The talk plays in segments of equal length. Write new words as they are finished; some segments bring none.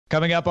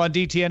Coming up on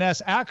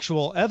DTNS,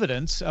 actual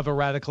evidence of a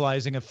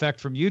radicalizing effect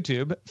from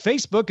YouTube.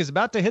 Facebook is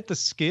about to hit the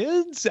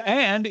skids,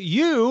 and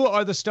you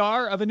are the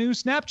star of a new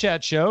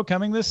Snapchat show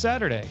coming this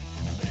Saturday.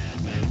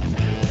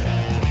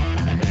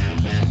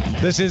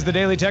 This is the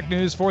Daily Tech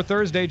News for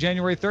Thursday,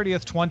 January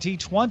 30th,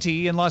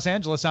 2020. In Los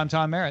Angeles, I'm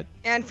Tom Merritt.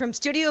 And from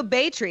Studio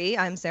Baytree,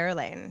 I'm Sarah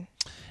Lane.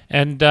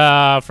 And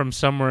from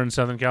somewhere in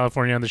Southern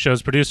California, on the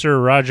show's producer,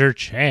 Roger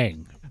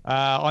Chang.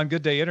 On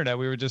Good Day Internet,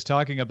 we were just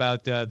talking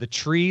about the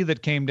tree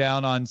that came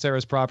down on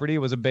Sarah's property. It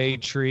was a bay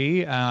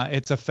tree.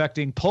 It's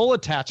affecting pole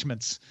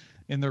attachments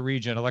in the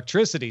region,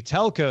 electricity,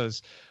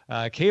 telcos,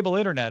 cable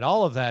internet,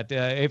 all of that.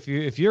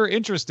 If you're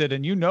interested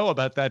and you know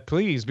about that,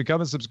 please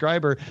become a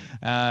subscriber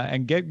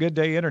and get Good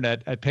Day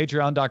Internet at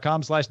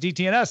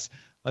patreon.com/DTNS.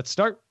 Let's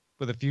start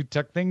with a few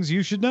tech things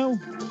you should know.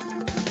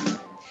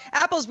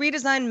 Apple's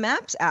redesigned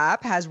Maps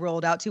app has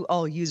rolled out to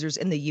all users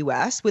in the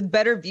U.S. with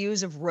better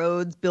views of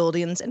roads,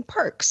 buildings, and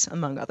parks,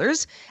 among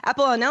others.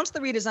 Apple announced the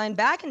redesign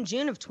back in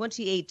June of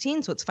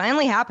 2018, so it's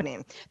finally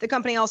happening. The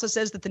company also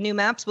says that the new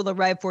maps will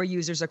arrive for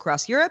users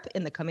across Europe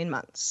in the coming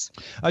months.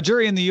 A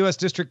jury in the U.S.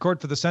 District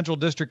Court for the Central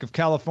District of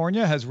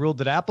California has ruled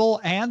that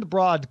Apple and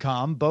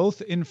Broadcom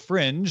both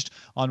infringed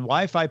on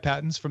Wi-Fi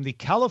patents from the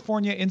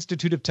California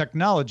Institute of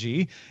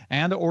Technology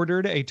and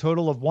ordered a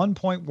total of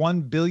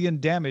 $1.1 billion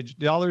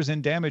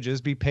in damages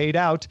be paid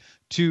out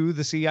to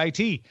the CIT.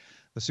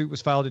 The suit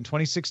was filed in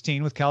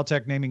 2016 with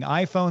Caltech naming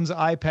iPhones,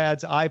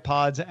 iPads,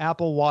 iPods,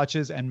 Apple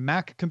Watches, and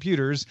Mac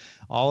computers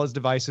all as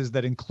devices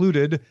that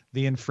included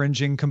the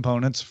infringing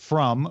components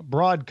from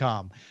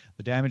Broadcom.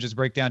 The damages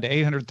break down to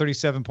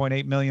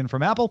 $837.8 million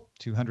from Apple,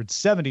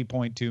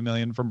 $270.2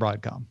 million from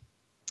Broadcom.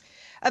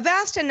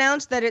 Avast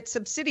announced that its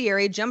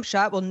subsidiary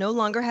JumpShot will no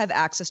longer have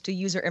access to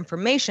user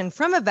information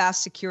from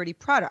Avast security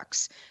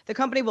products. The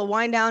company will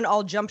wind down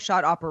all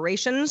JumpShot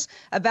operations.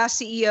 Avast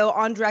CEO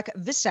Andrej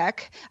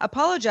Visek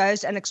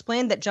apologized and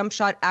explained that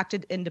JumpShot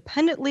acted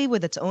independently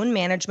with its own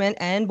management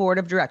and board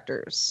of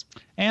directors.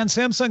 And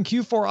Samsung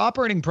Q4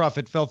 operating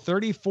profit fell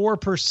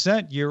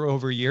 34% year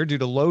over year due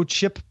to low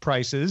chip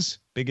prices,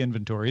 big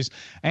inventories,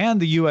 and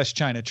the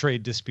U.S.-China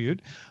trade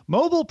dispute.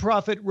 Mobile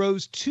profit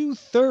rose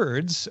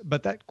 2/3,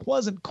 but that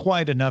wasn't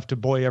quite enough to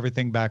buoy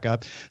everything back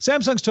up.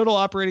 Samsung's total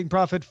operating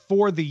profit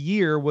for the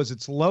year was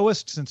its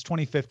lowest since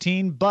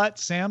 2015, but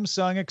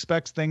Samsung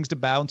expects things to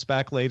bounce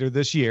back later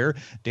this year.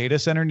 Data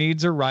center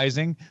needs are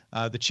rising.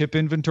 The chip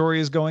inventory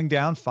is going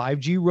down.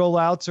 5G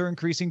rollouts are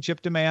increasing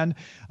chip demand.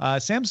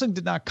 Samsung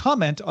did not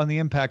comment on the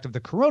impact of the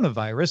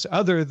coronavirus,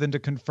 other than to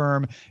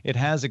confirm it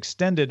has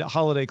extended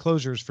holiday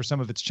closures for some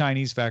of its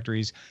Chinese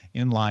factories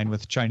in line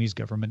with Chinese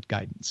government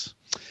guidance.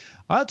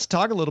 Let's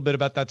talk a little bit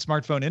about that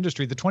smartphone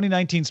industry. The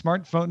 2019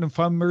 smartphone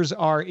numbers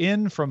are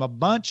in from a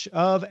bunch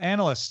of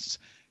analysts.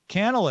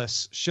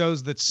 Canalys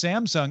shows that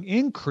Samsung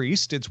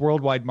increased its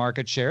worldwide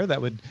market share.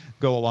 That would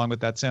go along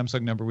with that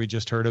Samsung number we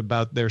just heard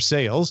about their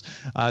sales.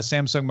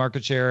 Samsung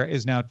market share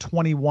is now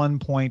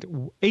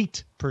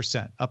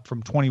 21.8%, up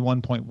from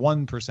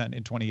 21.1%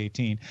 in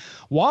 2018.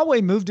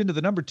 Huawei moved into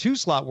the number 2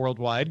 slot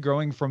worldwide,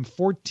 growing from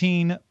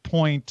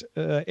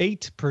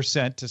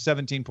 14.8% to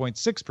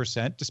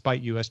 17.6%,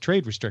 despite U.S.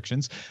 trade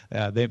restrictions.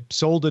 They've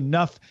sold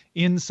enough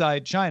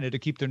inside China to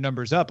keep their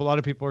numbers up. A lot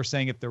of people are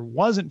saying if there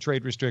wasn't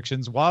trade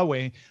restrictions,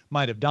 Huawei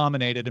might have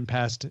dominated and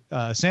passed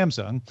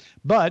Samsung.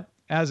 But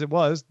as it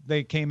was,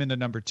 they came into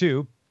number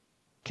 2.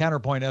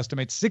 Counterpoint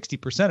estimates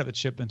 60% of its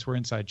shipments were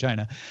inside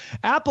China.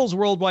 Apple's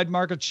worldwide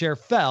market share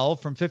fell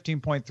from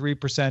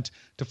 15.3%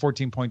 to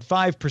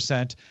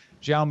 14.5%.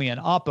 Xiaomi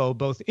and Oppo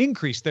both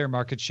increased their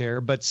market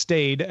share, but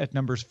stayed at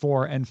numbers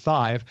 4 and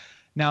 5.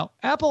 Now,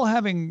 Apple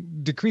having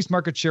decreased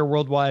market share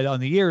worldwide on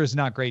the year is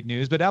not great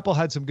news, but Apple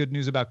had some good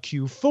news about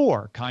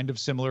Q4, kind of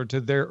similar to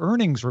their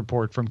earnings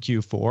report from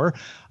Q4.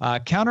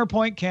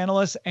 Counterpoint,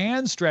 Canalys,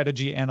 and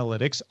Strategy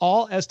Analytics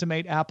all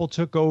estimate Apple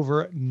took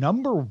over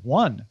number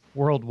 1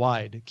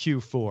 worldwide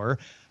Q4,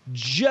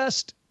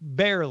 just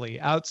barely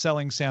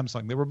outselling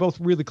Samsung. They were both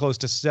really close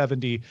to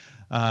 70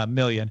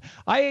 million.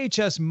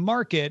 IHS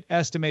Markit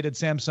estimated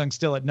Samsung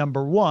still at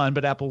number 1,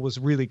 but Apple was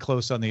really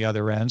close on the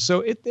other end.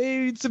 So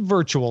it's a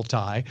virtual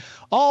tie.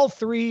 All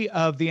 3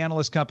 of the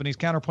analyst companies,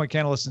 Counterpoint,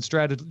 Canalys, and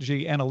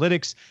Strategy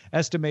Analytics,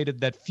 estimated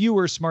that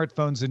fewer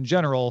smartphones in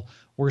general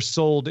were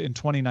sold in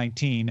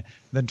 2019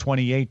 than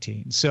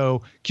 2018.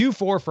 So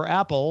Q4 for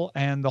Apple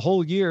and the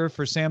whole year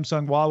for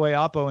Samsung, Huawei,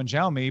 Oppo, and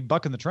Xiaomi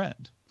bucking the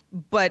trend.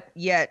 But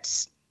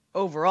yet,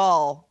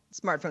 overall,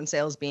 smartphone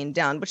sales being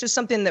down, which is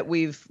something that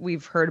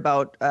we've heard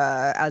about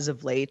as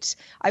of late.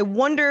 I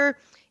wonder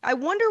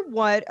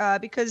what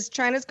because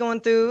China's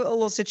going through a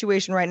little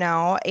situation right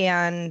now,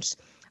 and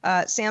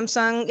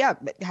Samsung,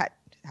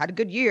 had a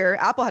good year.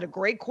 Apple had a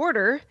great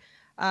quarter,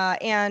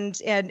 and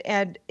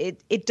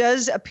it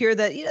does appear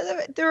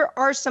that there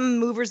are some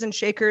movers and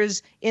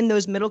shakers in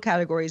those middle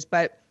categories,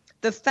 but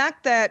the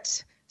fact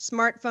that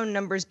smartphone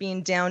numbers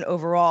being down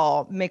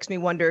overall makes me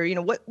wonder,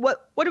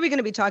 what are we going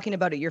to be talking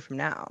about a year from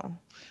now?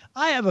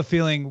 I have a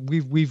feeling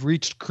we've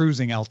reached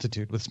cruising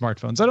altitude with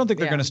smartphones. I don't think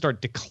they're going to start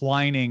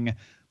declining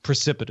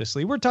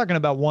precipitously. We're talking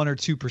about 1 or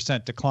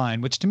 2%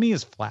 decline, which to me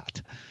is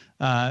flat.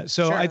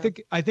 So Sure. I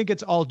think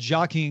it's all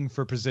jockeying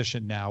for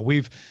position now.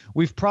 We've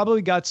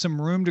probably got some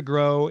room to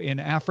grow in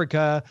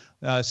Africa,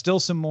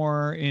 still some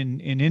more in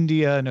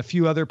India and a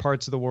few other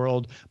parts of the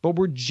world, but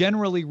we're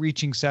generally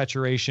reaching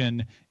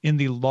saturation in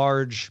the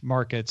large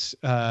markets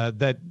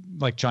that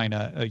like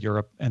China,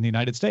 Europe, and the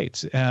United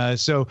States.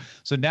 So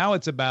now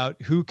it's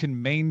about who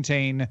can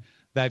maintain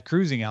that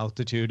cruising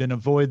altitude and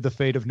avoid the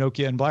fate of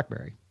Nokia and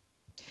BlackBerry.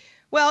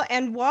 Well,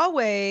 and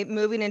Huawei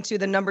moving into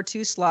the number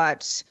 2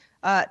 slot,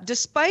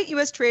 despite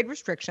U.S. trade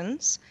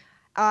restrictions,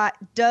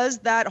 does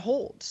that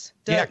hold?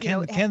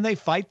 Can they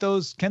fight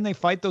those? Can they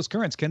fight those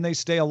currents? Can they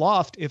stay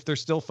aloft if they're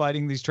still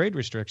fighting these trade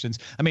restrictions?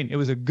 I mean, it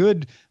was a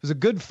good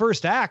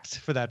first act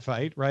for that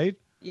fight, right?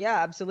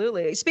 Yeah,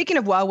 absolutely. Speaking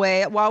of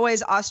Huawei,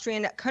 Huawei's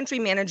Austrian country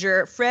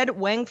manager, Fred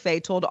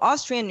Wangfei, told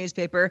Austrian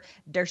newspaper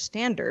Der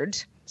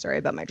Standard, sorry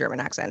about my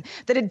German accent,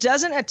 that it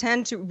doesn't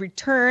intend to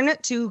return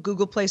to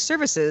Google Play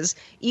services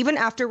even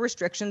after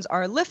restrictions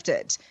are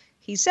lifted.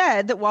 He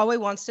said that Huawei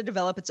wants to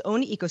develop its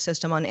own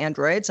ecosystem on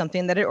Android,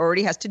 something that it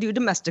already has to do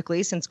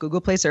domestically since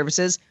Google Play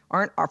services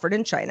aren't offered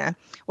in China.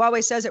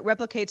 Huawei says it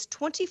replicates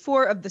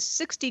 24 of the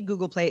 60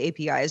 Google Play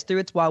APIs through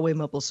its Huawei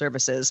mobile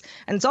services.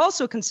 And it's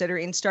also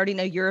considering starting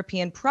a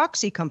European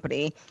proxy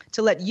company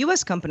to let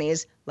U.S.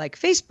 companies like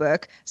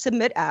Facebook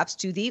submit apps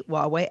to the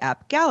Huawei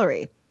App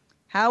Gallery.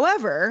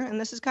 However, and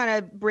this is kind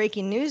of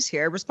breaking news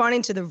here,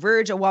 responding to The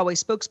Verge, a Huawei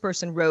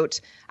spokesperson wrote,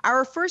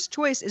 "Our first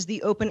choice is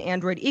the open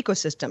Android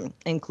ecosystem,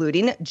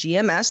 including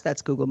GMS,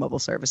 that's Google Mobile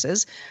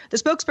Services." The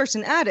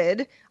spokesperson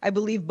added, "I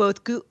believe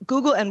both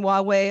Google and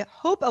Huawei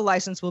hope a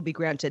license will be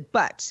granted,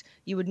 but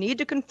you would need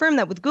to confirm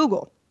that with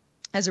Google.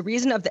 As a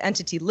reason of the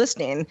entity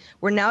listing,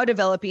 we're now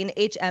developing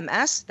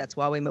HMS, that's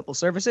Huawei Mobile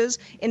Services,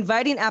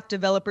 inviting app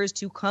developers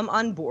to come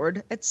on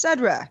board,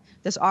 etc.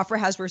 This offer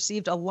has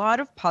received a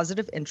lot of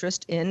positive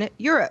interest in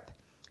Europe."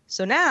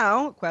 So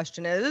now,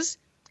 question is,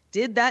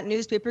 did that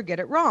newspaper get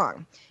it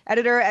wrong?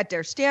 Editor at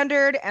Der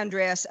Standard,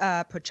 Andreas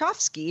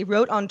Pochovsky,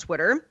 wrote on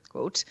Twitter,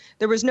 quote,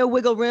 "There was no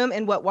wiggle room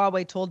in what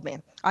Huawei told me.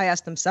 I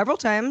asked them several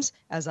times,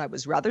 as I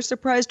was rather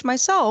surprised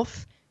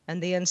myself,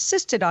 and they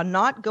insisted on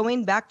not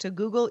going back to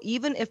Google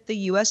even if the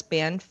U.S.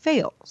 ban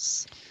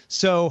fails."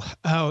 So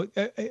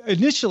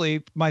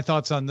initially, my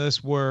thoughts on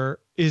this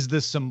were, is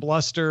this some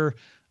bluster?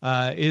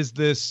 Is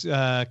this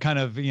kind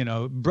of,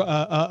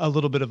 a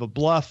little bit of a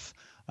bluff?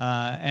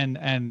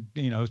 And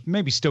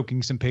maybe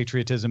stoking some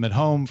patriotism at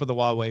home for the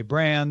Huawei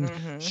brand,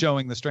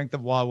 showing the strength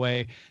of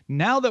Huawei.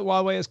 Now that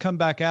Huawei has come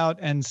back out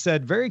and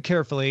said very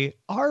carefully,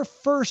 our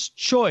first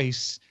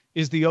choice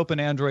is the open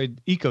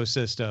Android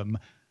ecosystem,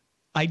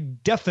 I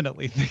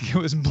definitely think it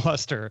was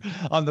bluster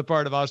on the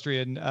part of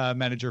Austrian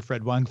manager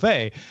Fred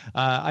Wangfei.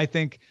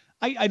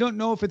 I don't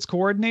know if it's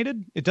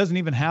coordinated. It doesn't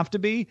even have to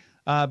be,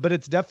 but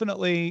it's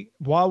definitely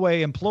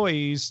Huawei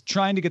employees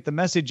trying to get the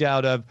message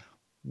out of,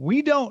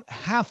 we don't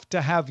have to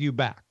have you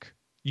back,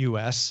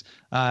 U.S.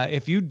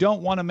 If you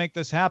don't want to make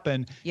this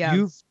happen,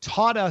 you've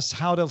taught us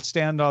how to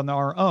stand on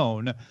our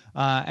own,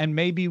 and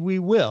maybe we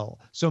will.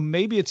 So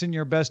maybe it's in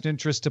your best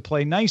interest to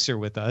play nicer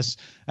with us.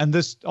 And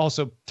this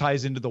also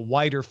ties into the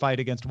wider fight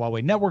against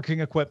Huawei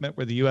networking equipment,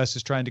 where the U.S.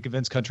 is trying to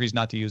convince countries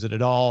not to use it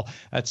at all,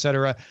 et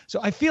cetera. So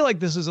I feel like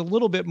this is a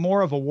little bit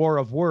more of a war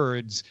of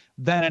words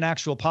than an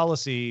actual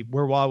policy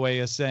where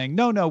Huawei is saying,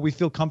 no, we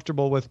feel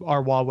comfortable with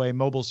our Huawei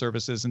mobile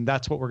services, and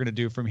that's what we're going to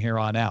do from here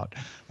on out.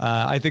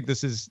 I think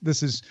this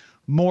is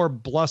more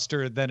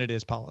bluster than it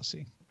is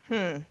policy.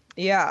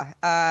 Yeah.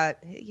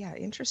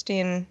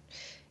 Interesting.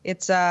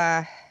 It's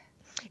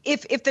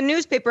if the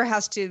newspaper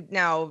has to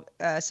now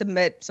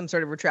submit some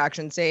sort of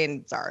retraction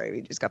saying, sorry,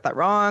 we just got that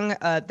wrong,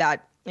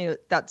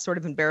 that's sort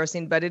of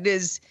embarrassing, but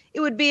it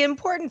would be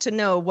important to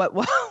know what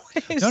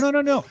Huawei's...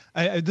 No.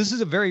 This is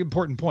a very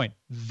important point.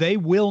 They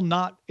will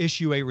not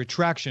issue a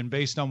retraction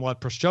based on what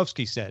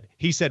Pochovsky said.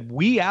 He said,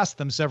 we asked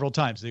them several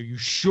times, are you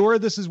sure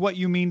this is what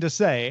you mean to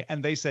say?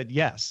 And they said,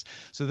 yes.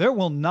 So there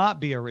will not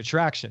be a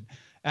retraction.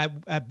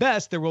 At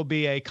best, there will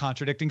be a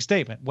contradicting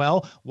statement.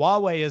 Well,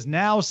 Huawei is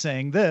now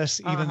saying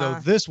this, even though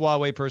this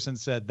Huawei person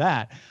said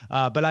that.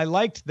 But I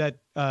liked that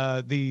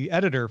the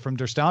editor from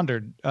Der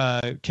Standard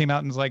came out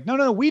and was like,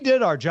 no, we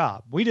did our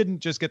job. We didn't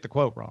just get the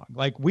quote wrong.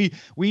 Like we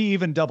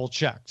even double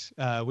checked,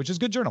 which is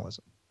good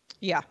journalism.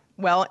 Yeah.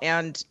 Well,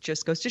 and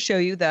just goes to show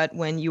you that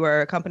when you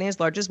are a company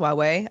as large as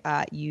Huawei,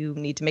 you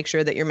need to make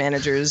sure that your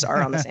managers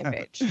are on the same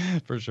page.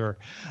 For sure.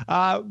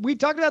 We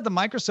talked about the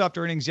Microsoft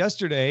earnings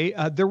yesterday.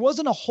 There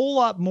wasn't a whole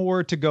lot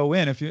more to go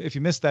in. If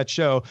you missed that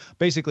show,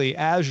 basically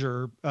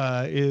Azure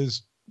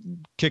is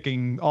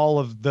kicking all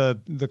of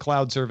the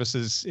cloud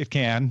services it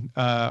can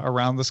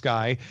around the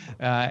sky,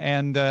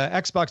 and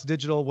Xbox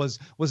Digital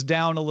was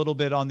down a little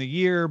bit on the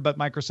year, but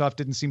Microsoft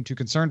didn't seem too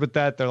concerned with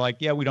that. They're like,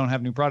 yeah, we don't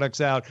have new products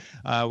out.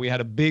 We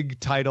had a big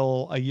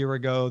title a year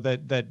ago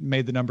that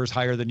made the numbers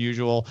higher than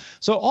usual.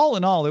 So all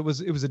in all, it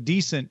was a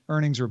decent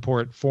earnings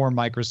report for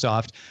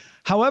Microsoft.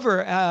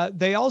 However,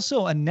 they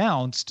also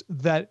announced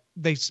that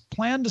they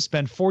plan to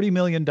spend $40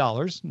 million,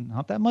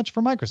 not that much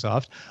for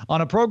Microsoft,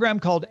 on a program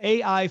called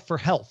AI for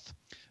Health.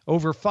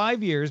 Over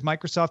 5 years,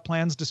 Microsoft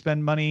plans to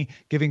spend money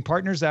giving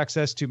partners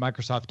access to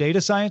Microsoft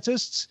data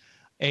scientists,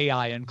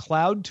 AI and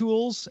cloud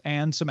tools,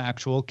 and some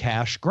actual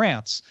cash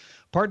grants.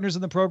 Partners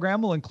in the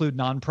program will include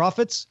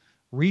nonprofits,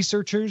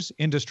 researchers,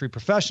 industry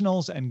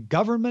professionals, and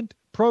government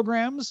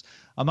programs.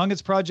 Among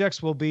its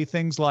projects will be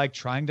things like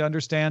trying to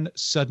understand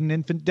sudden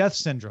infant death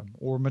syndrome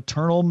or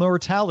maternal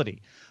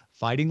mortality,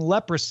 fighting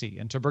leprosy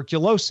and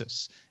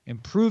tuberculosis,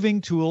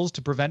 improving tools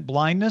to prevent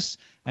blindness,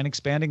 and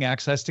expanding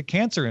access to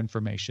cancer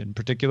information,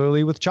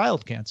 particularly with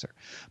child cancer.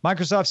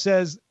 Microsoft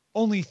says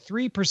only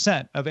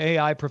 3% of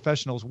AI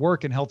professionals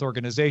work in health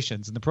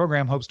organizations, and the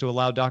program hopes to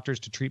allow doctors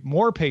to treat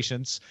more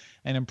patients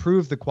and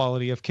improve the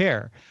quality of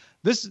care.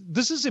 This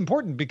is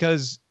important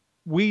because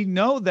we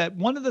know that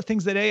one of the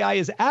things that AI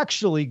is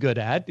actually good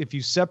at, if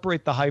you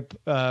separate the hype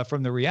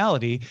from the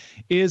reality,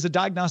 is a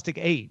diagnostic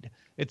aid.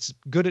 It's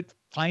good at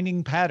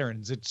finding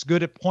patterns. It's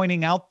good at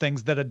pointing out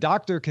things that a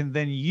doctor can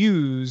then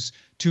use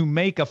to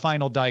make a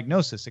final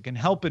diagnosis. It can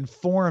help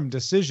inform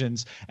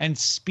decisions and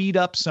speed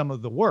up some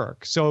of the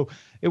work. So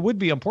it would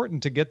be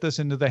important to get this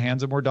into the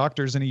hands of more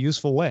doctors in a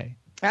useful way.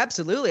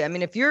 Absolutely. I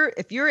mean, if you're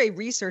a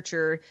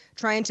researcher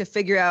trying to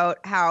figure out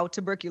how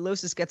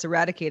tuberculosis gets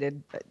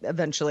eradicated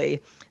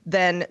eventually,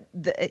 then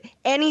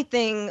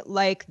anything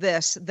like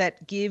this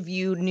that give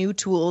you new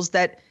tools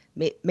that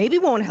maybe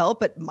won't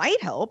help, but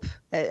might help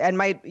and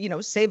might,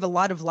 save a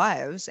lot of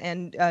lives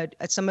and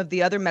some of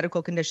the other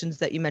medical conditions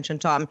that you mentioned,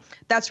 Tom,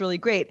 that's really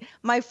great.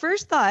 My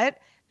first thought,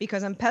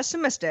 because I'm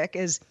pessimistic,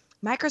 is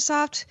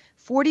Microsoft,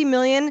 40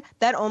 million,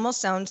 that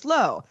almost sounds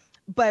low.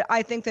 But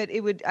I think that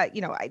it would,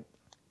 it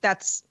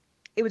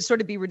would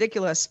sort of be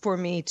ridiculous for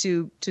me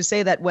to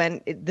say that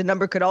when the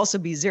number could also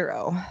be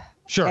zero.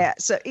 Sure. Yeah.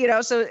 So,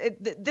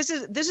 this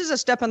is a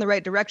step in the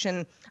right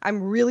direction.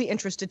 I'm really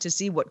interested to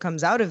see what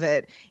comes out of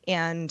it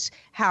and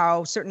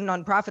how certain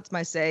nonprofits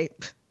might say,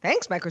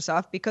 thanks,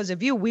 Microsoft, because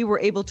of you, we were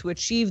able to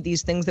achieve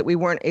these things that we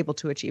weren't able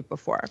to achieve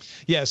before.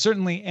 Yeah,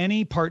 certainly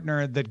any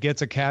partner that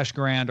gets a cash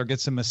grant or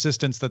gets some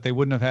assistance that they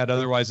wouldn't have had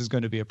otherwise is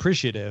going to be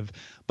appreciative.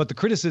 But the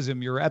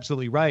criticism, you're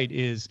absolutely right,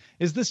 is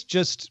this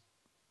just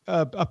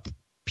a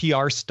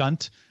PR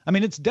stunt? I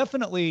mean, it's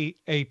definitely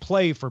a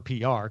play for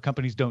PR.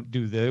 Companies don't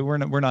do this. We're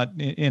not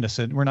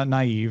innocent. We're not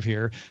naive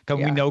here.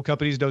 We know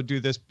companies don't do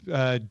this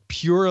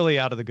purely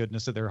out of the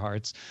goodness of their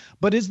hearts.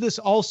 But is this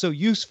also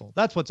useful?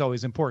 That's what's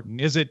always important.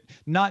 Is it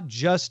not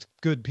just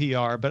good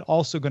PR, but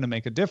also going to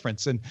make a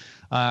difference? And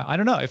I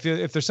don't know. If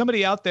there's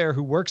somebody out there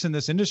who works in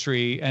this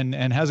industry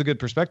and has a good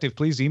perspective,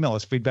 please email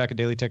us,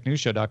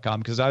 feedback@dailytechnewsshow.com,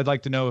 because I'd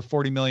like to know if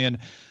 40 million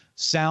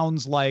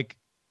sounds like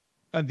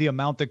the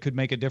amount that could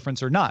make a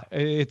difference or not.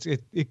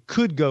 It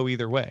could go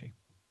either way.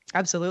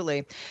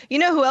 Absolutely. You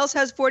know who else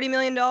has $40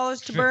 million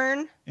to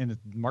burn? And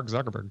Mark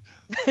Zuckerberg.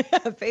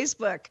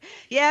 Facebook.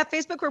 Yeah,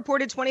 Facebook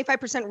reported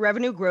 25%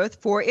 revenue growth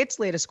for its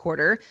latest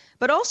quarter,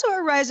 but also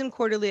a rise in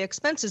quarterly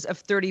expenses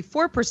of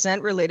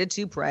 34% related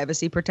to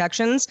privacy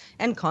protections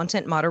and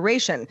content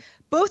moderation.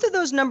 Both of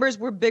those numbers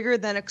were bigger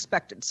than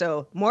expected.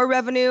 So more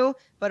revenue,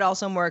 but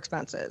also more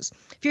expenses.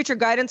 Future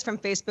guidance from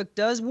Facebook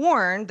does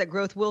warn that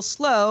growth will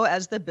slow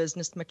as the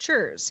business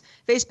matures.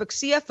 Facebook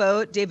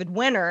CFO David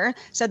Wenner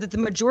said that the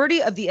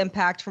majority of the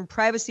impact from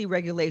privacy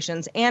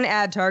regulations and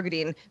ad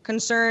targeting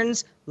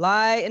concerns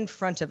lie in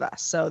front of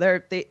us. So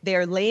they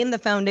are laying the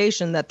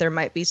foundation that there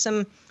might be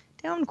some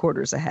down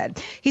quarters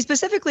ahead. He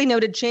specifically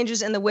noted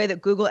changes in the way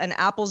that Google and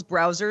Apple's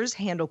browsers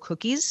handle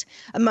cookies.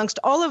 Amongst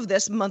all of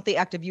this, monthly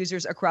active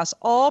users across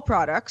all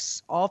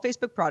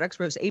Facebook products,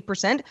 rose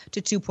 8%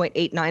 to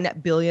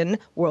 2.89 billion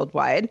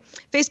worldwide.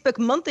 Facebook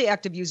monthly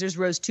active users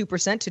rose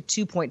 2% to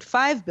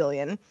 2.5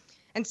 billion.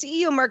 And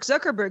CEO Mark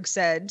Zuckerberg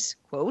said,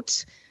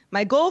 quote,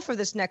 "My goal for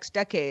this next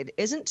decade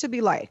isn't to be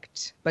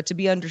liked, but to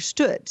be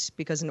understood,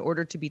 because in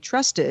order to be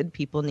trusted,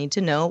 people need to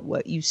know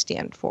what you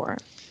stand for."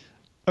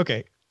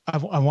 Okay.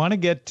 I want to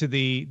get to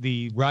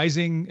the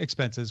rising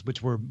expenses,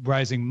 which were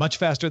rising much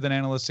faster than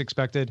analysts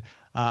expected.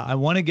 I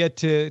want to get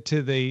to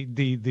the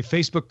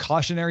Facebook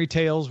cautionary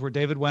tales where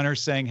David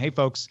Wenner's saying, hey,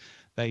 folks,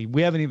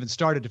 we haven't even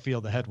started to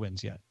feel the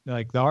headwinds yet.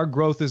 Like our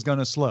growth is going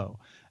to slow.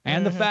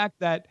 And the fact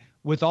that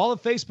with all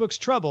of Facebook's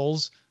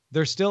troubles,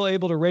 they're still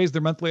able to raise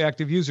their monthly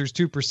active users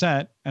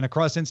 2% and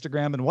across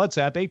Instagram and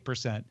WhatsApp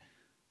 8%.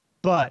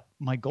 But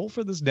my goal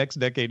for this next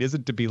decade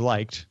isn't to be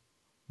liked.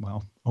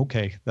 Well,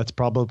 okay, that's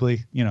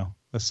probably,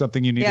 that's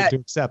something you needed to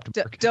accept.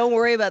 Don't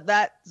worry about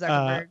that,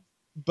 Zuckerberg.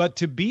 But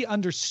to be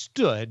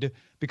understood,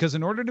 because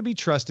in order to be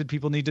trusted,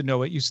 people need to know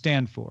what you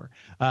stand for.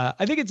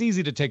 I think it's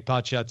easy to take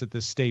pot shots at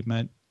this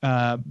statement,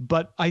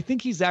 but I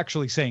think he's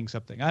actually saying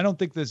something. I don't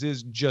think this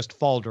is just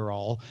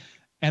falderall.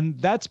 And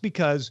that's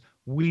because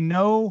we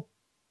know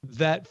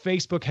that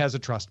Facebook has a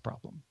trust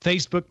problem.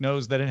 Facebook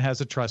knows that it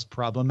has a trust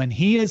problem. And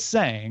he is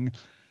saying,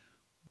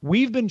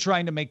 we've been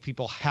trying to make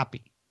people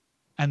happy,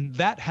 and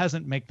that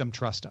hasn't made them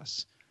trust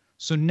us.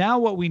 So now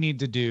what we need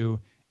to do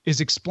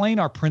is explain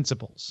our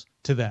principles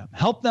to them,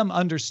 help them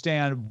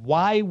understand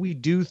why we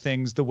do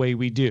things the way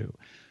we do.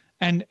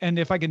 And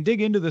if I can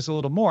dig into this a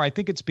little more, I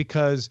think it's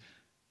because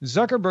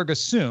Zuckerberg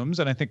assumes,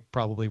 and I think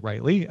probably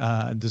rightly,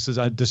 this is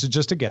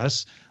just a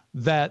guess,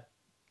 that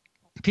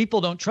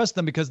people don't trust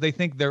them because they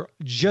think they're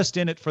just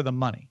in it for the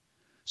money.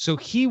 So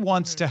he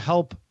wants to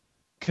help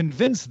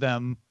convince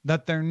them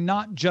that they're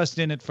not just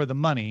in it for the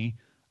money,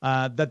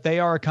 that they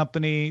are a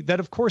company that,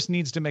 of course,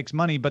 needs to make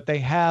money, but they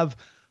have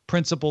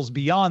principles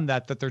beyond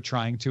that they're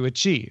trying to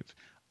achieve.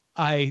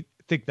 I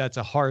think that's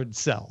a hard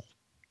sell.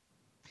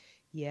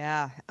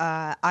 Yeah,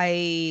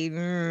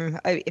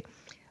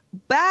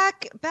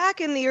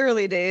 back in the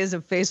early days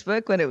of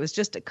Facebook, when it was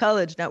just a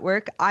college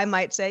network, I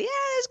might say, yeah,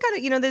 it's kind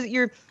of,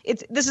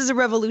 this is a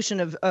revolution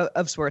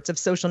of sorts of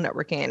social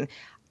networking.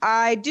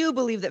 I do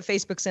believe that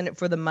Facebook's in it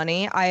for the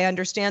money. I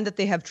understand that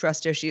they have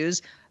trust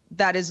issues.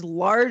 That is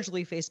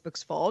largely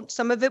Facebook's fault.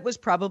 Some of it was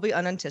probably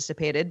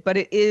unanticipated, but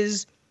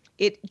it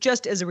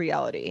just is a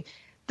reality.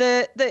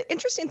 The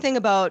interesting thing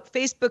about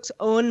Facebook's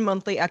own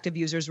monthly active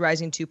users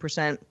rising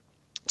 2%,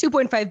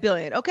 2.5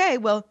 billion. Okay,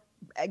 well,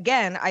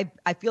 again,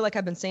 I feel like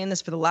I've been saying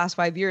this for the last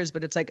 5 years,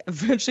 but it's like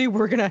eventually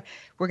we're gonna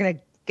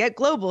get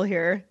global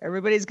here.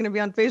 Everybody's gonna be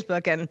on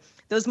Facebook, and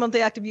those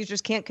monthly active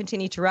users can't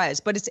continue to rise.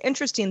 But it's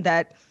interesting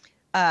that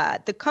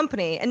the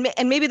company,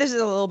 and maybe this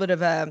is a little bit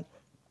of a,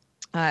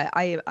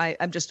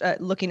 I'm just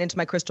looking into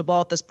my crystal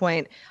ball at this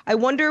point. I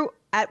wonder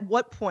at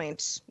what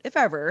point, if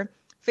ever,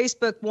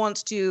 Facebook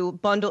wants to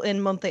bundle in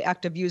monthly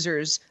active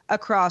users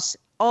across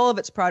all of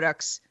its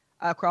products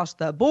across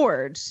the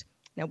board.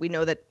 Now, we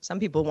know that some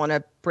people want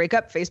to break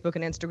up Facebook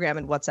and Instagram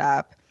and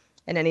WhatsApp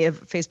and any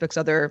of Facebook's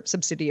other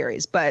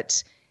subsidiaries.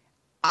 But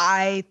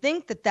I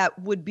think that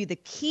would be the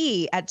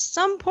key at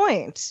some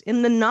point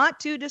in the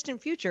not too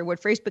distant future, where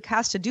Facebook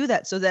has to do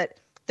that so that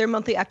their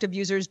monthly active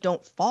users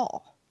don't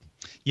fall.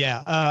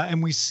 Yeah,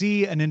 and we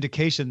see an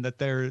indication that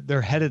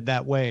they're headed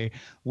that way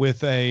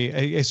with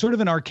a sort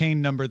of an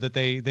arcane number that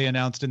they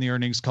announced in the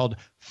earnings called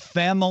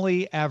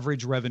family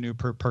average revenue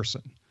per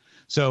person.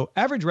 So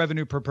average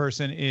revenue per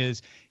person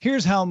is,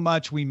 here's how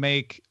much we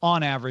make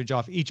on average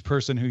off each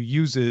person who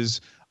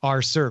uses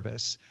our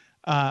service.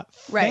 Right.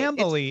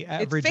 Family it's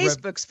average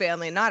Facebook's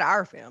family, not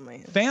our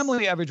family.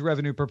 Family average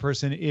revenue per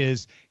person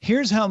is,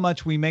 here's how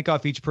much we make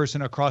off each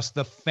person across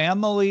the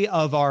family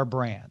of our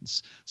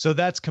brands. So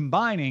that's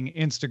combining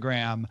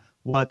Instagram,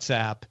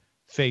 WhatsApp,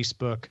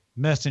 Facebook,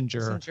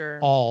 Messenger.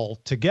 All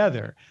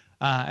together.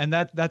 And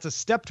that's a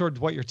step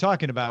towards what you're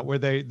talking about, where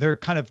they're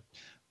kind of,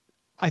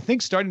 I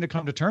think, starting to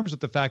come to terms with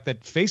the fact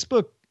that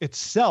Facebook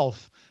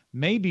itself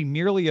may be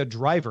merely a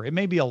driver. It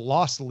may be a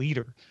loss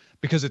leader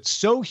because it's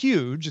so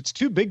huge, it's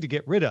too big to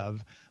get rid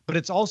of, but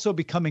it's also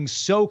becoming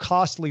so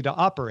costly to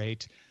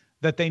operate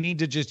that they need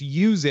to just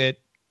use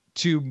it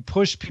to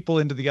push people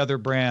into the other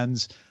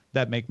brands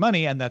that make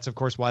money. And that's, of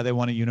course, why they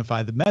want to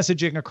unify the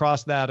messaging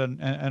across that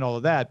and all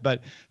of that.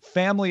 But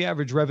family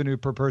average revenue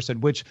per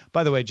person, which,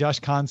 by the way, Josh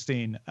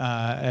Constein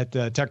at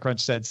TechCrunch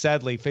said,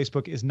 sadly,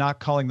 Facebook is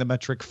not calling the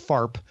metric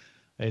FARP.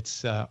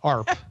 It's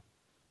ARP.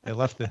 They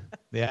left the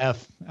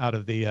F out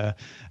of the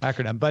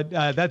acronym, but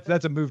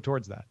that's a move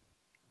towards that.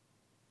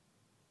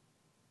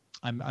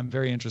 I'm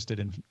very interested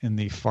in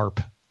the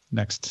FARP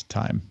next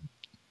time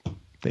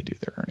they do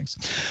their earnings.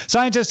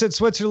 Scientists at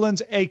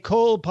Switzerland's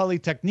École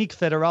Polytechnique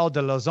Fédérale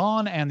de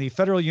Lausanne and the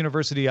Federal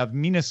University of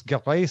Minas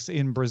Gerais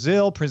in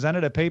Brazil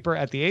presented a paper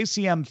at the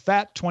ACM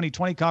FAT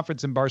 2020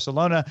 conference in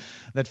Barcelona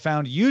that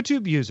found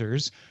YouTube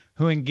users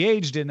who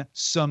engaged in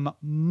some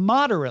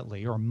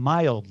moderately or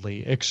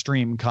mildly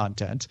extreme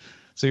content.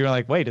 So you're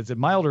like, wait, is it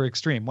mild or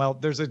extreme? Well,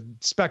 there's a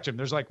spectrum.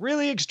 There's like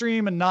really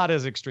extreme and not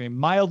as extreme.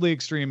 Mildly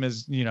extreme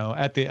is,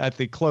 at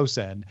the close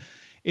end.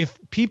 If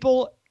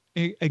people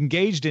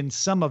engaged in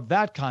some of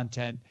that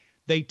content,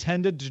 they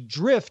tended to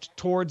drift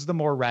towards the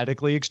more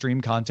radically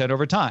extreme content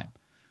over time.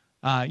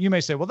 You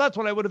may say, well, that's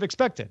what I would have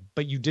expected,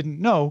 but you didn't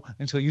know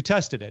until you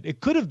tested it.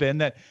 It could have been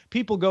that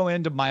people go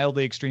into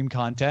mildly extreme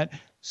content,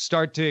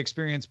 start to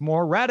experience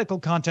more radical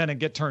content and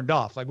get turned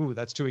off, like, ooh,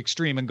 that's too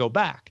extreme, and go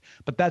back.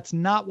 But that's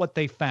not what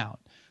they found.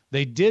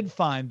 They did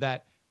find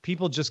that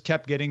people just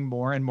kept getting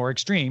more and more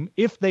extreme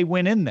if they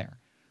went in there.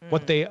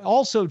 What they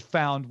also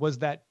found was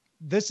that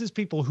this is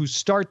people who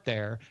start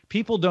there.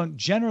 People don't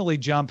generally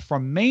jump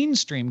from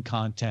mainstream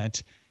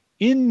content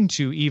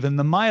into even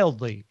the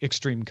mildly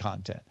extreme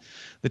content.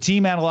 The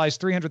team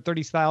analyzed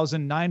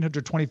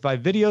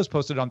 330,925 videos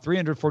posted on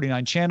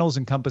 349 channels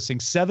encompassing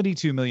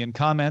 72 million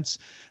comments.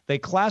 They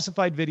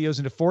classified videos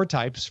into 4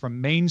 types, from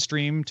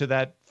mainstream to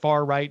that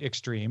far right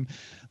extreme.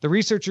 The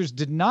researchers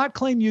did not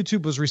claim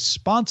YouTube was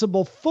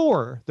responsible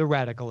for the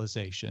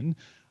radicalization.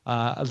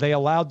 They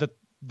allowed that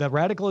the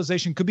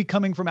radicalization could be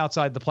coming from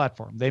outside the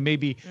platform. They may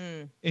be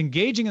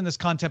engaging in this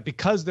content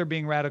because they're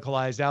being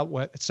radicalized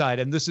outside,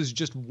 and this is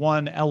just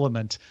one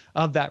element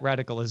of that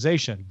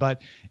radicalization.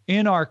 But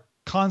in our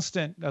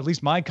constant, at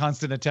least my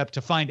constant attempt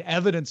to find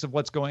evidence of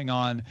what's going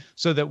on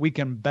so that we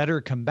can better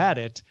combat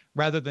it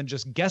rather than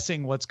just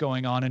guessing what's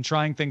going on and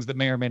trying things that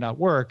may or may not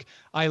work.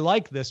 I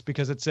like this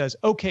because it says,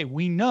 okay,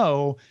 we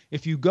know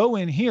if you go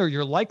in here,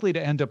 you're likely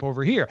to end up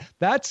over here.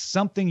 That's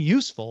something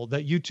useful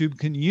that YouTube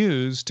can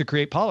use to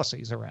create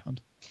policies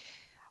around.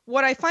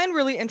 What I find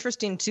really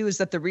interesting too is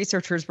that the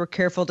researchers were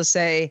careful to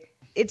say,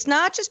 it's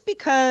not just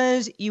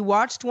because you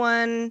watched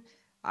one,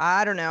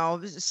 I don't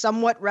know,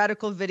 somewhat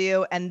radical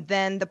video, and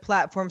then the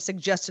platform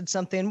suggested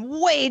something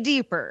way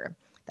deeper.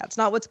 That's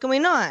not what's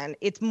going on.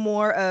 It's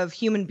more of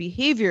human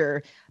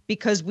behavior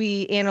because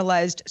we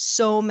analyzed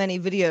so many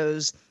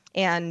videos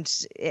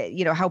and,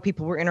 how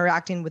people were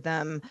interacting with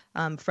them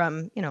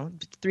from,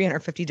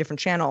 350 different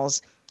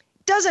channels.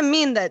 Doesn't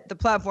mean that the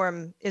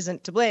platform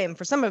isn't to blame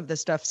for some of this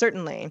stuff,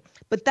 certainly,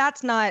 but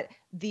that's not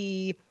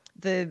the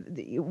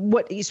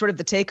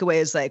takeaway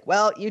is like,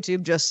 well,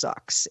 YouTube just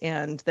sucks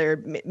and they're,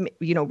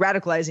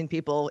 radicalizing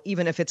people,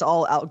 even if it's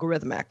all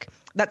algorithmic.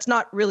 That's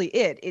not really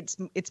it.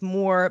 It's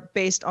more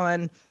based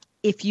on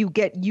if you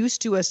get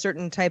used to a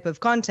certain type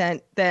of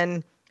content,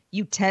 then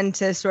you tend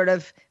to sort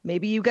of,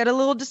 maybe you get a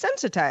little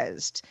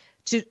desensitized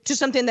to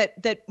something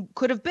that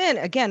could have been,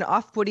 again,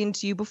 off-putting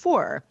to you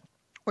before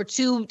or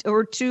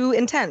too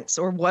intense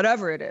or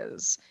whatever it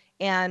is.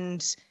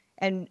 And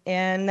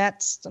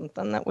that's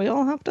something that we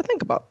all have to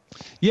think about.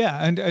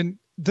 Yeah, and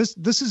this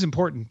is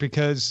important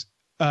because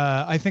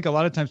I think a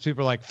lot of times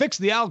people are like, fix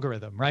the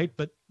algorithm, right?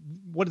 But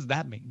what does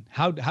that mean?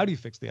 How do you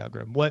fix the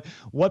algorithm?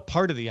 What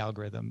part of the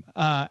algorithm?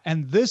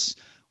 And this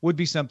would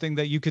be something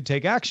that you could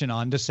take action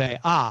on to say,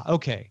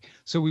 okay,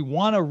 so we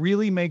want to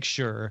really make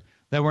sure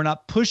that we're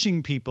not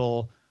pushing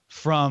people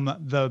from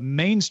the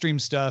mainstream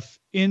stuff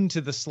into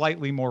the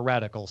slightly more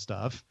radical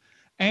stuff.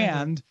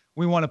 And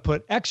we want to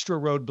put extra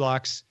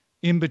roadblocks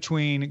in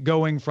between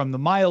going from the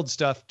mild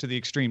stuff to the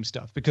extreme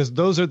stuff, because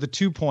those are the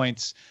 2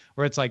 points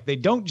where it's like they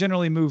don't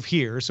generally move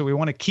here. So we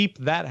want to keep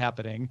that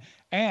happening.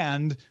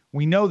 And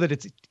we know that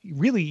it's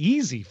really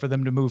easy for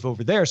them to move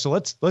over there. So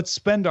let's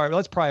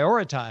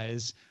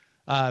prioritize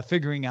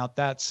figuring out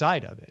that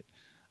side of it.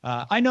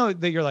 I know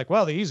that you're like,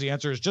 well, the easy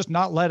answer is just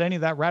not let any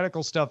of that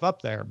radical stuff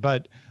up there.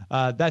 But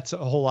that's a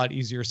whole lot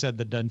easier said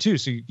than done, too.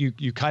 So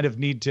you kind of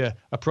need to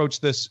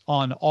approach this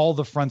on all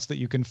the fronts that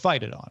you can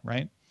fight it on,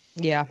 right?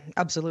 Yeah,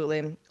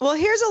 absolutely. Well,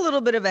 here's a little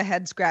bit of a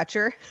head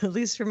scratcher, at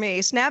least for me.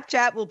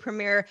 Snapchat will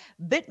premiere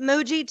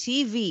Bitmoji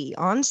TV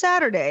on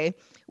Saturday,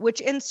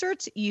 which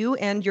inserts you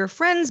and your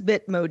friends'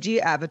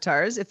 Bitmoji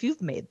avatars, if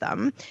you've made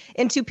them,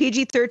 into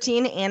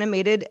PG-13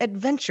 animated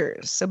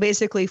adventures. So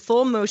basically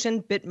full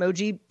motion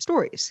Bitmoji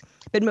stories.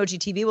 Bitmoji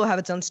TV will have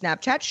its own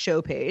Snapchat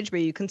show page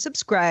where you can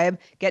subscribe,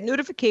 get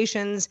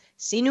notifications,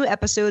 see new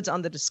episodes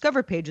on the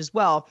Discover page as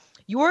well.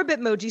 Your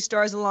Bitmoji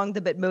stars along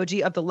the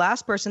Bitmoji of the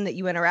last person that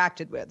you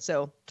interacted with.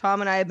 So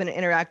Tom and I have been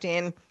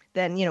interacting.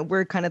 Then,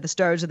 we're kind of the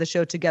stars of the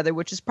show together,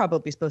 which is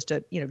probably supposed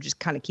to, just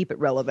kind of keep it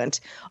relevant.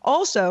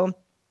 Also,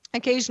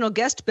 occasional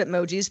guest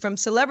Bitmojis from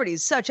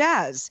celebrities such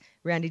as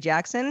Randy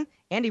Jackson,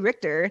 Andy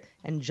Richter,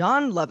 and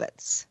John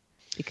Lovitz.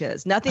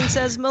 Because nothing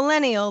says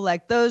millennial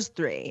like those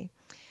three.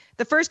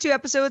 The first 2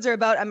 episodes are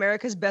about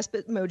America's Best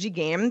Bitmoji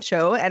game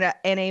show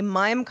and a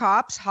mime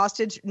cops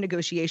hostage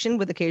negotiation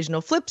with occasional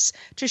flips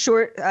to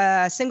short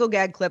single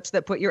gag clips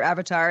that put your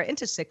avatar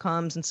into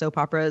sitcoms and soap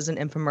operas and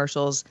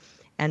infomercials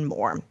and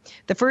more.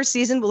 The first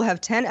season will have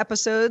 10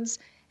 episodes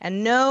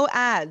and no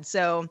ads.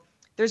 So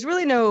there's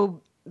really no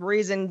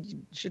reason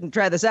you shouldn't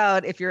try this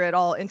out if you're at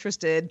all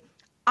interested.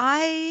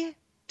 I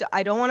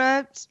don't want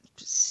to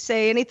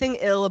say anything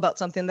ill about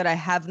something that I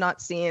have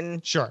not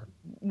seen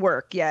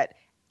work yet.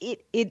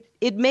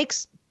 It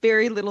makes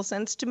very little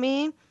sense to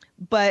me,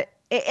 but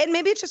and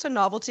maybe it's just a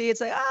novelty.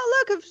 It's like,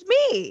 oh, look, it's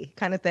me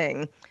kind of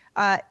thing.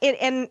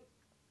 And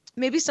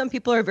maybe some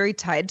people are very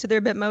tied to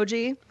their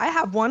Bitmoji. I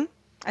have one.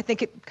 I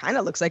think it kind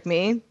of looks like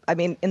me. I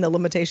mean, in the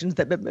limitations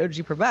that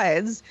Bitmoji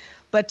provides.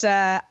 But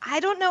I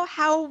don't know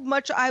how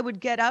much I would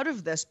get out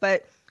of this,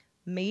 but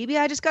maybe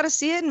I just got to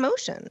see it in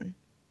motion.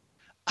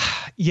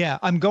 Yeah,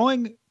 I'm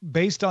going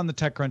based on the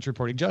TechCrunch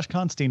reporting. Josh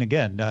Constein,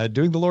 again,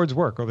 doing the Lord's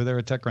work over there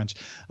at TechCrunch.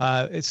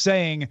 It's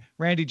saying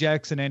Randy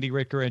Jackson, Andy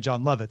Richter, and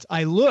John Lovitz.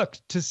 I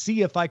looked to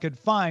see if I could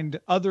find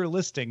other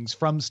listings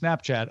from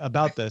Snapchat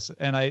about this,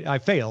 and I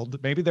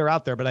failed. Maybe they're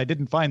out there, but I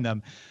didn't find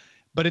them.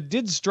 But it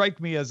did strike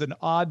me as an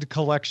odd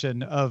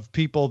collection of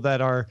people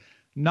that are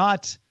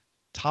not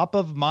top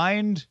of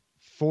mind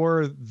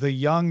for the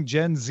young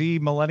Gen Z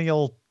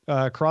millennial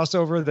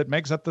crossover that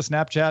makes up the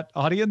Snapchat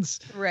audience.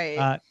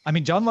 Right. I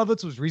mean, John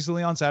Lovitz was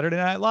recently on Saturday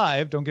Night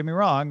Live. Don't get me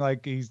wrong.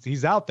 Like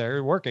he's out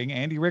there working.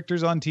 Andy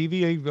Richter's on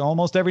TV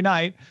almost every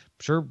night.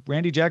 I'm sure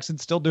Randy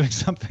Jackson's still doing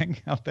something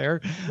out there.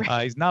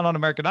 He's not on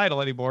American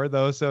Idol anymore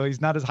though. So he's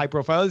not as high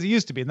profile as he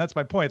used to be. And that's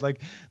my point.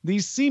 Like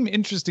these seem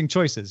interesting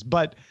choices,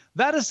 but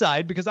that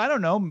aside, because I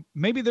don't know,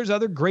 maybe there's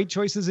other great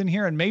choices in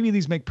here and maybe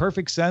these make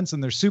perfect sense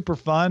and they're super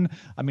fun.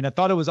 I mean, I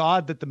thought it was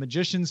odd that The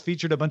Magicians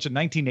featured a bunch of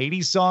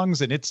 1980s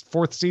songs in its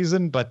 4th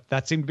season, but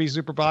that seemed to be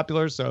super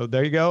popular. So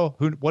there you go.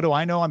 What do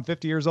I know? I'm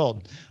 50 years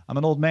old. I'm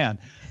an old man.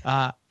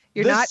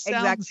 You're not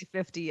exactly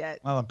 50 yet.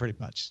 Well, I'm pretty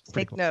much.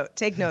 Take note.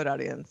 Take note,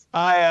 audience.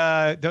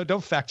 I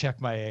don't fact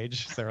check my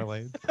age, Sarah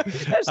Lane.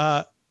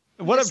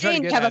 What I'm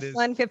trying to get have a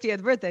fun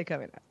 50th birthday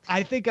coming up.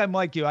 I think I'm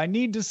like you. I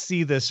need to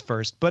see this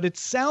first, but it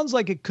sounds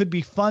like it could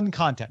be fun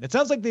content. It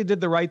sounds like they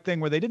did the right thing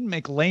where they didn't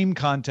make lame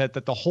content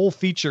that the whole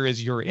feature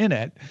is you're in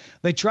it.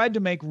 They tried to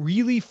make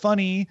really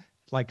funny,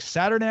 like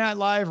Saturday Night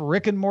Live,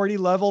 Rick and Morty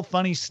level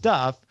funny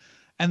stuff,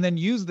 and then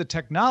use the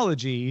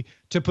technology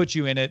to put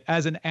you in it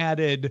as an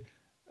added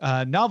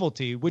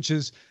novelty, which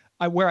is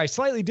where I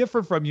slightly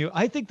differ from you.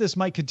 I think this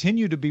might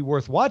continue to be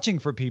worth watching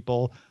for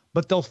people,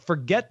 but they'll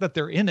forget that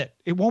they're in it.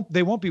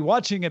 They won't be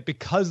watching it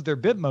because their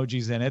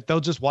Bitmoji's in it. They'll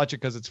just watch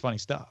it because it's funny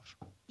stuff.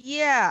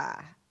 Yeah,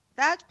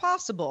 that's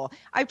possible.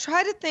 I've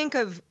tried to think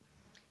of,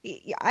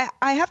 I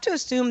have to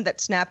assume that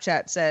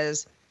Snapchat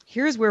says,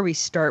 here's where we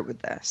start with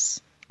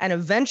this. And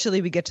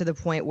eventually we get to the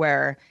point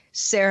where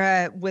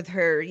Sarah with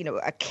her,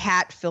 a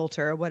cat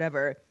filter or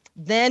whatever,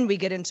 then we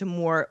get into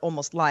more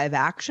almost live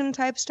action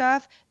type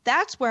stuff.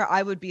 That's where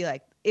I would be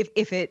like,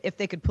 if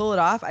they could pull it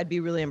off, I'd be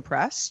really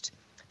impressed.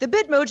 The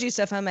Bitmoji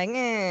stuff, I'm like,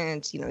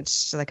 it's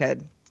just like a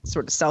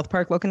sort of South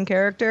Park looking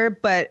character.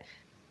 But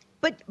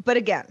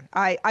again,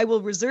 I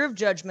will reserve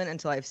judgment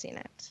until I've seen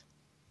it.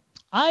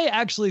 I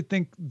actually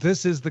think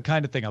this is the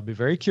kind of thing, I'll be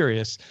very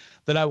curious,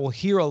 that I will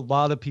hear a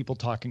lot of people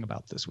talking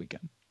about this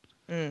weekend.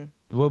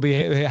 We'll be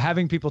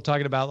having people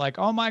talking about like,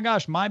 oh my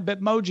gosh, my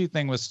Bitmoji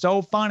thing was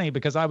so funny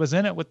because I was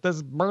in it with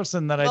this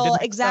person that I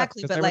didn't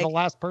exactly, but they were the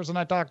last person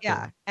I talked to.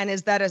 Yeah, and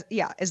is that a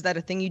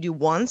thing you do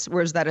once,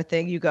 or is that a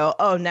thing you go,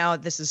 oh, now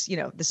this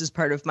is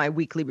part of my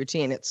weekly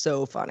routine? It's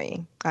so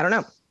funny. I don't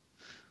know.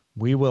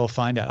 We will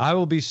find out. I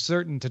will be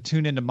certain to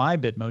tune into my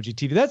Bitmoji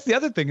TV. That's the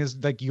other thing is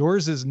like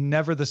yours is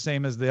never the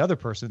same as the other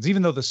person's,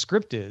 even though the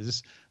script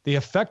is. The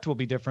effect will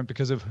be different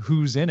because of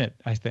who's in it,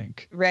 I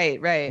think.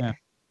 Right. Yeah.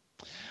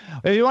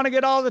 If you want to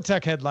get all the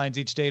tech headlines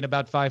each day in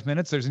about 5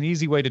 minutes, there's an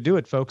easy way to do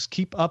it, folks.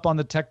 Keep up on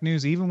the tech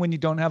news even when you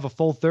don't have a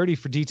full 30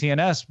 for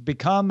DTNS.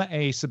 Become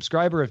a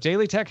subscriber of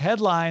Daily Tech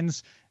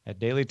Headlines at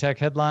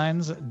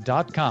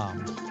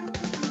dailytechheadlines.com.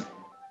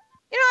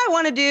 I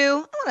want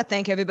to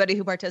thank everybody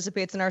who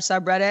participates in our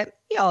subreddit.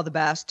 You're all the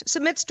best.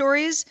 Submit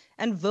stories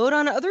and vote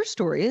on other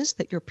stories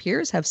that your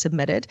peers have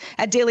submitted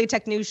at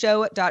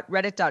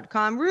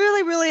dailytechnewsshow.reddit.com.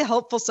 Really, really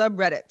helpful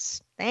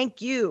subreddits.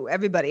 Thank you,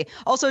 everybody.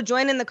 Also,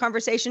 join in the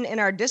conversation in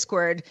our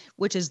Discord,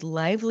 which is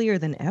livelier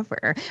than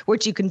ever,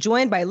 which you can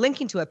join by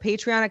linking to a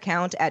Patreon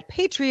account at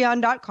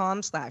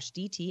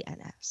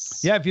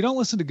patreon.com/DTNS. Yeah, if you don't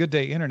listen to Good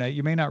Day Internet,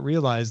 you may not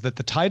realize that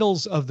the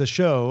titles of the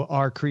show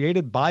are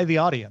created by the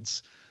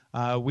audience.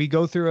 We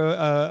go through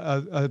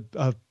a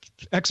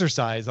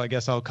exercise, I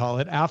guess I'll call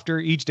it, after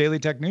each Daily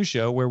Tech News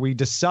show where we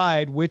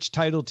decide which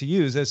title to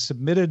use as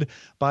submitted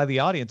by the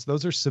audience.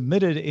 Those are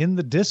submitted in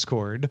the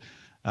Discord.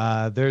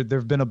 There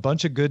have been a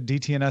bunch of good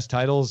DTNS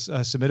titles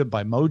submitted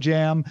by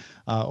Mojam.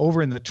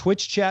 Over in the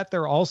Twitch chat,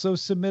 they're also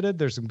submitted.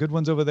 There's some good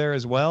ones over there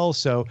as well.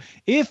 So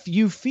if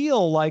you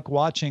feel like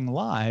watching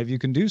live, you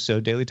can do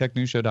so,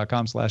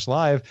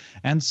 dailytechnewsshow.com/live,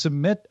 and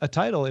submit a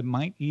title. It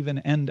might even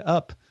end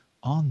up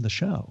on the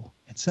show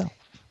itself.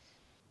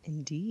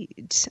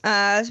 Indeed.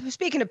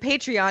 Speaking of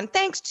Patreon,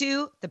 thanks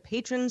to the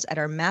patrons at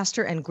our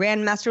Master and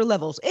Grandmaster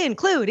levels,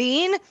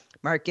 including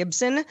Mark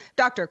Gibson,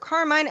 Dr.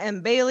 Carmine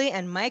M. Bailey,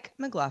 and Mike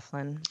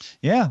McLaughlin.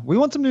 Yeah, we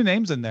want some new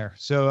names in there.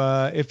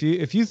 So if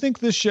you think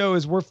this show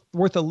is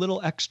worth a little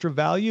extra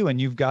value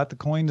and you've got the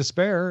coin to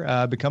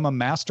spare, become a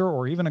master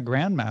or even a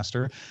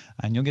grandmaster,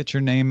 and you'll get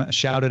your name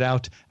shouted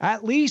out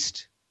at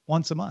least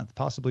once a month,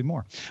 possibly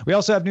more. We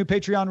also have new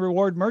Patreon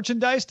reward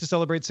merchandise to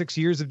celebrate 6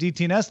 years of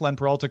DTNS. Len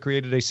Peralta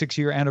created a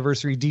 6-year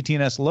anniversary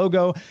DTNS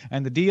logo,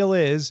 and the deal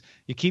is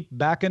you keep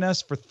backing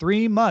us for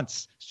 3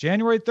 months. It's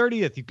January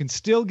 30th. You can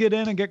still get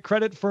in and get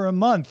credit for a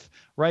month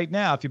right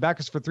now. If you back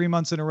us for 3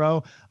 months in a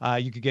row,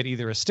 you could get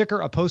either a sticker,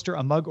 a poster,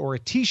 a mug, or a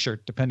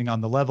t-shirt, depending on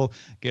the level.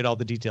 Get all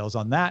the details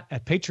on that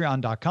at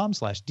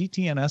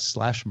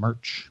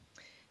patreon.com/DTNS/merch.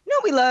 No,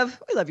 we love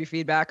your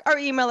feedback. Our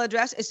email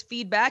address is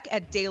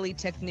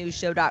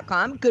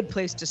feedback@dailytechnewsshow.com. Good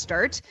place to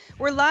start.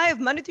 We're live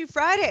Monday through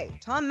Friday.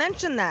 Tom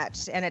mentioned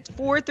that. And it's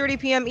 4:30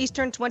 p.m.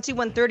 Eastern,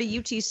 21:30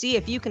 UTC.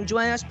 If you can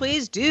join us,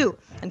 please do.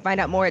 And find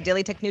out more at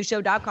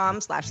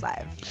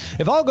dailytechnewsshow.com/live.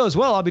 If all goes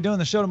well, I'll be doing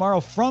the show tomorrow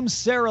from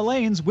Sarah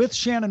Lane's with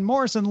Shannon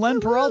Morse, and Len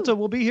Peralta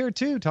will be here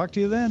too. Talk to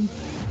you then.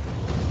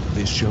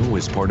 This show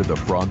is part of the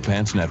Frog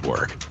Pants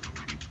Network.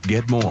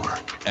 Get more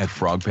at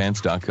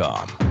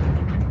frogpants.com.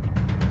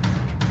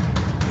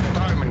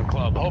 Diamond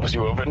Club hopes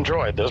you have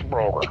enjoyed this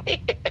program.